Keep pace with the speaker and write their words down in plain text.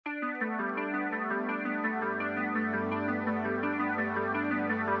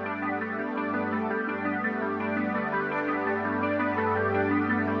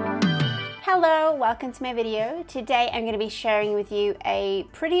Hello, welcome to my video. Today I'm going to be sharing with you a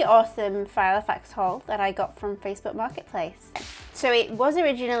pretty awesome Filofax haul that I got from Facebook Marketplace. So it was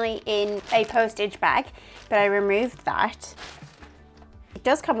originally in a postage bag, but I removed that. It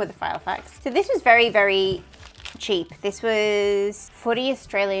does come with a Filofax. So this was very cheap. This was 40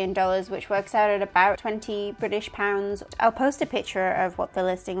 Australian dollars, which works out at about 20 British pounds. I'll post a picture of what the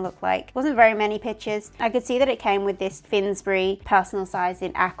listing looked like. It wasn't very many pictures. I could see that it came with this Finsbury personal size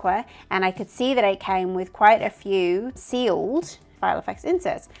in aqua, and I could see that it came with quite a few sealed Filofax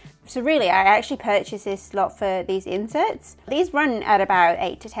inserts. So really, I actually purchased this lot for these inserts. These run at about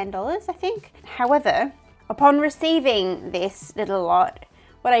 $8 to $10, I think. However, upon receiving this little lot,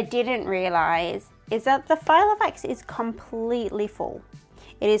 what I didn't realize is that the Filofax is completely full.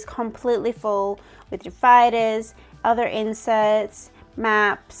 It is completely full with dividers, other inserts,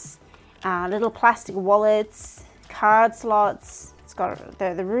 maps, little plastic wallets, card slots. It's got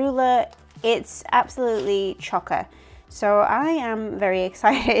the ruler. It's absolutely chocker. So I am very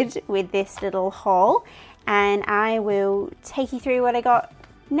excited with this little haul, and I will take you through what I got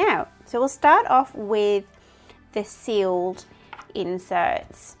now. So we'll start off with the sealed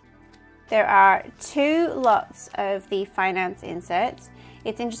inserts. There are two lots of the finance inserts.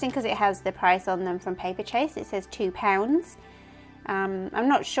 It's interesting because it has the price on them from Paperchase. It says £2. I'm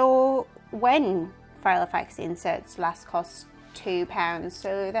not sure when Filofax inserts last cost £2,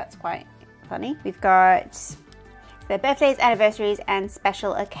 so that's quite funny. We've got the birthdays, anniversaries, and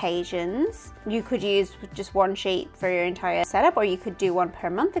special occasions. You could use just one sheet for your entire setup, or you could do one per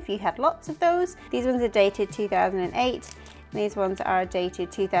month if you had lots of those. These ones are dated 2008. These ones are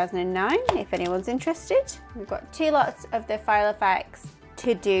dated 2009, if anyone's interested. We've got two lots of the Filofax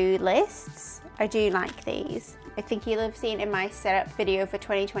to-do lists. I do like these. I think you'll have seen in my setup video for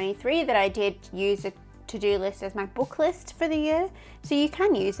 2023 that I did use a to-do list as my book list for the year. So you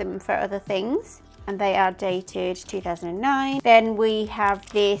can use them for other things. And they are dated 2009. Then we have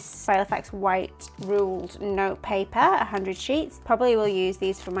this Filofax white ruled note paper, 100 sheets. Probably will use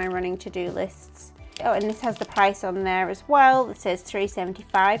these for my running to-do lists. Oh, and this has the price on there as well. It says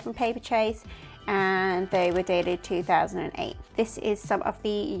 $3.75 from Paperchase, and they were dated 2008. This is some of the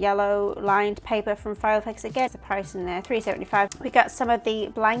yellow lined paper from Filofax. Again, the price in there, $3.75. We got some of the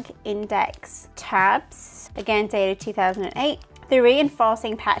blank index tabs, again dated 2008. The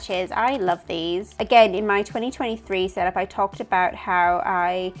reinforcing patches, I love these. Again, in my 2023 setup, I talked about how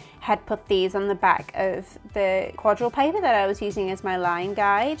I had put these on the back of the quadrille paper that I was using as my line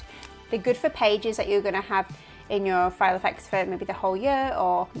guide. They're good for pages that you're going to have in your Filofax for maybe the whole year,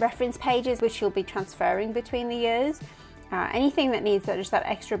 or reference pages which you'll be transferring between the years. Anything that needs just that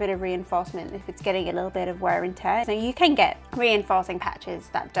extra bit of reinforcement if it's getting a little bit of wear and tear. So you can get reinforcing patches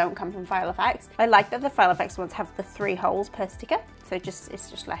that don't come from Filofax. I like that the Filofax ones have the 3 holes per sticker, so it's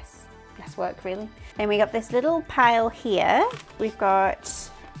just less work really. Then we got this little pile here. We've got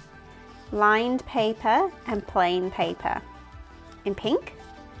lined paper and plain paper in pink.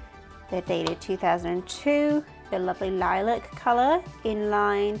 They're dated 2002. The lovely lilac colour, in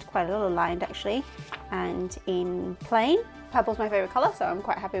lined, quite a lot of lined actually, and in plain. Purple's my favourite colour, so I'm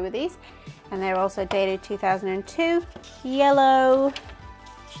quite happy with these. And they're also dated 2002. Yellow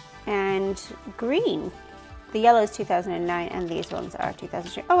and green. The yellow is 2009 and these ones are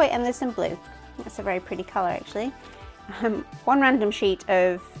 2002. Oh wait, and there's some blue. That's a very pretty colour actually. One random sheet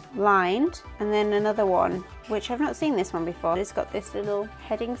of lined, and then another one, which I've not seen this one before. It's got this little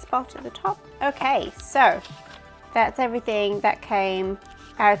heading spot at the top. Okay, so that's everything that came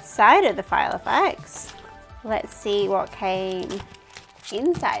outside of the Filofax. Let's see what came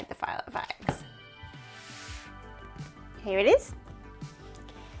inside the Filofax. Here it is.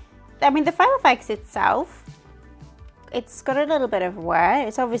 I mean, the Filofax itself, it's got a little bit of wear.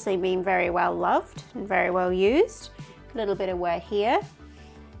 It's obviously been very well loved and very well used. A little bit of wear here.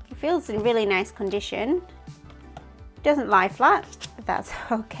 It feels in really nice condition. It doesn't lie flat, but that's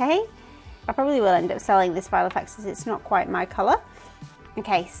okay. I probably will end up selling this Filofax as it's not quite my colour.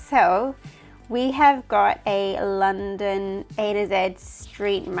 Okay, so we have got a London A to Z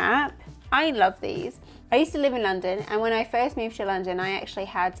street map. I love these. I used to live in London, and when I first moved to London, I actually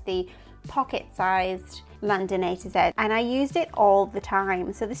had the pocket-sized London A to Z, and I used it all the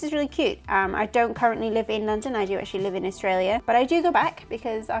time. So this is really cute. I don't currently live in London. I do actually live in Australia, but I do go back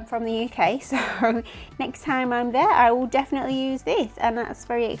because I'm from the UK. So next time I'm there, I will definitely use this, and that's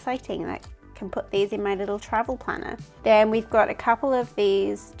very exciting. I can put these in my little travel planner. Then we've got a couple of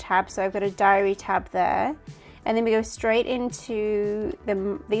these tabs. So I've got a diary tab there, And then we go straight into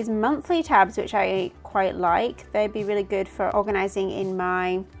these monthly tabs, which I quite like. They'd be really good for organizing in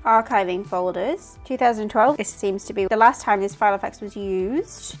my archiving folders. 2012, this seems to be the last time this Filofax was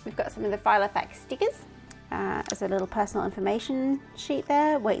used. We've got some of the Filofax stickers. There's a little personal information sheet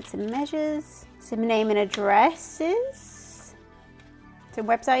there, weights and measures, some name and addresses, some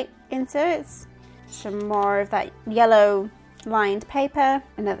website inserts, some more of that yellow lined paper,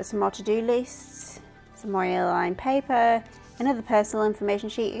 some more to-do lists, some more yellow lined paper, another personal information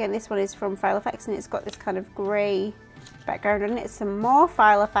sheet. Again, this one is from Filofax and it's got this kind of grey background on it. Some more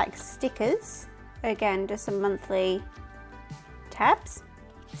Filofax stickers, again just some monthly tabs.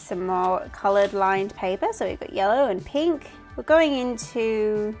 Some more coloured lined paper, so we've got yellow and pink. We're going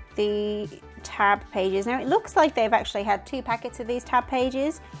into the tab pages. Now it looks like they've actually had 2 packets of these tab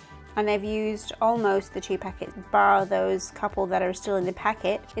pages and they've used almost the 2 packets, bar those couple that are still in the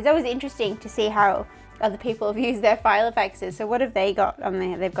packet. It's always interesting to see how other people have used their Filofaxes. So what have they got on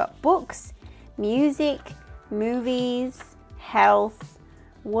there? They've got books, music, movies, health,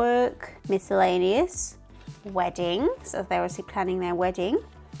 work, miscellaneous, wedding, so they're obviously planning their wedding,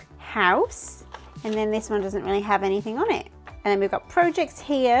 house, and then this one doesn't really have anything on it. And then we've got projects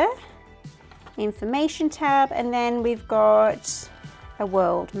here, information tab, and then we've got a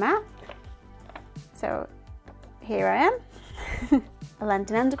world map. So here I am, a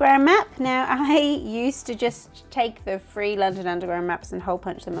London Underground map. Now I used to just take the free London Underground maps and hole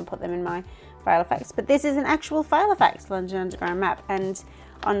punch them and put them in my Filofax, but this is an actual Filofax London Underground map, and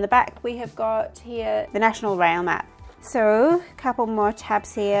on the back we have got here the National Rail map. So a couple more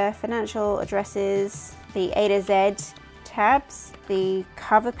tabs here, financial addresses, the A to Z tabs, the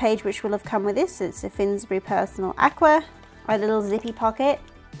cover page which will have come with this, it's a Finsbury Personal Aqua, a little zippy pocket,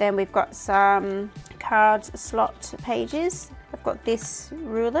 then we've got some card slot pages. I've got this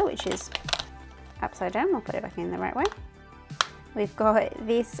ruler which is upside down, I'll put it back in the right way. We've got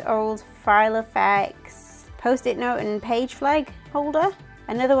this old Filofax post-it note and page flag holder,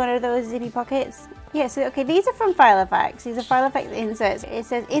 another one of those zippy pockets. Yeah, so okay, these are from Filofax. These are Filofax inserts. It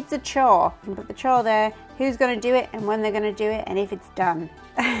says it's a chore. You can put the chore there, who's going to do it and when they're going to do it and if it's done.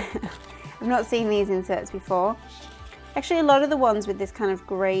 I've not seen these inserts before. Actually, a lot of the ones with this kind of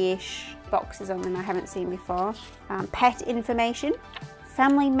greyish boxes on them I haven't seen before. Pet information,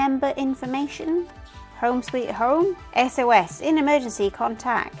 family member information, home sweet home, SOS, in emergency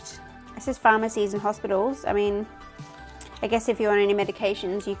contact. This is pharmacies and hospitals. I mean, I guess if you're on any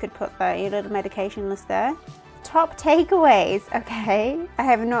medications, you could put your little medication list there. Top takeaways, okay. I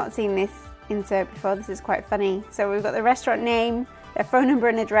have not seen this insert before, this is quite funny. So we've got the restaurant name, their phone number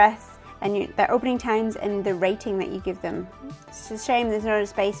and address, and their opening times and the rating that you give them. It's a shame there's not a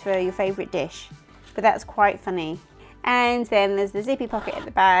space for your favourite dish, but that's quite funny. And then there's the zippy pocket at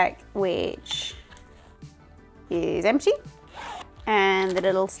the back, which is empty. And the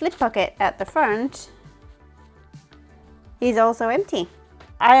little slip pocket at the front is also empty.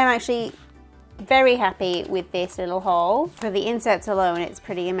 I am actually very happy with this little haul. For the inserts alone, it's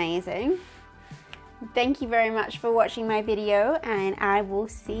pretty amazing. Thank you very much for watching my video, and I will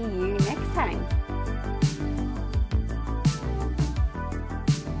see you next time.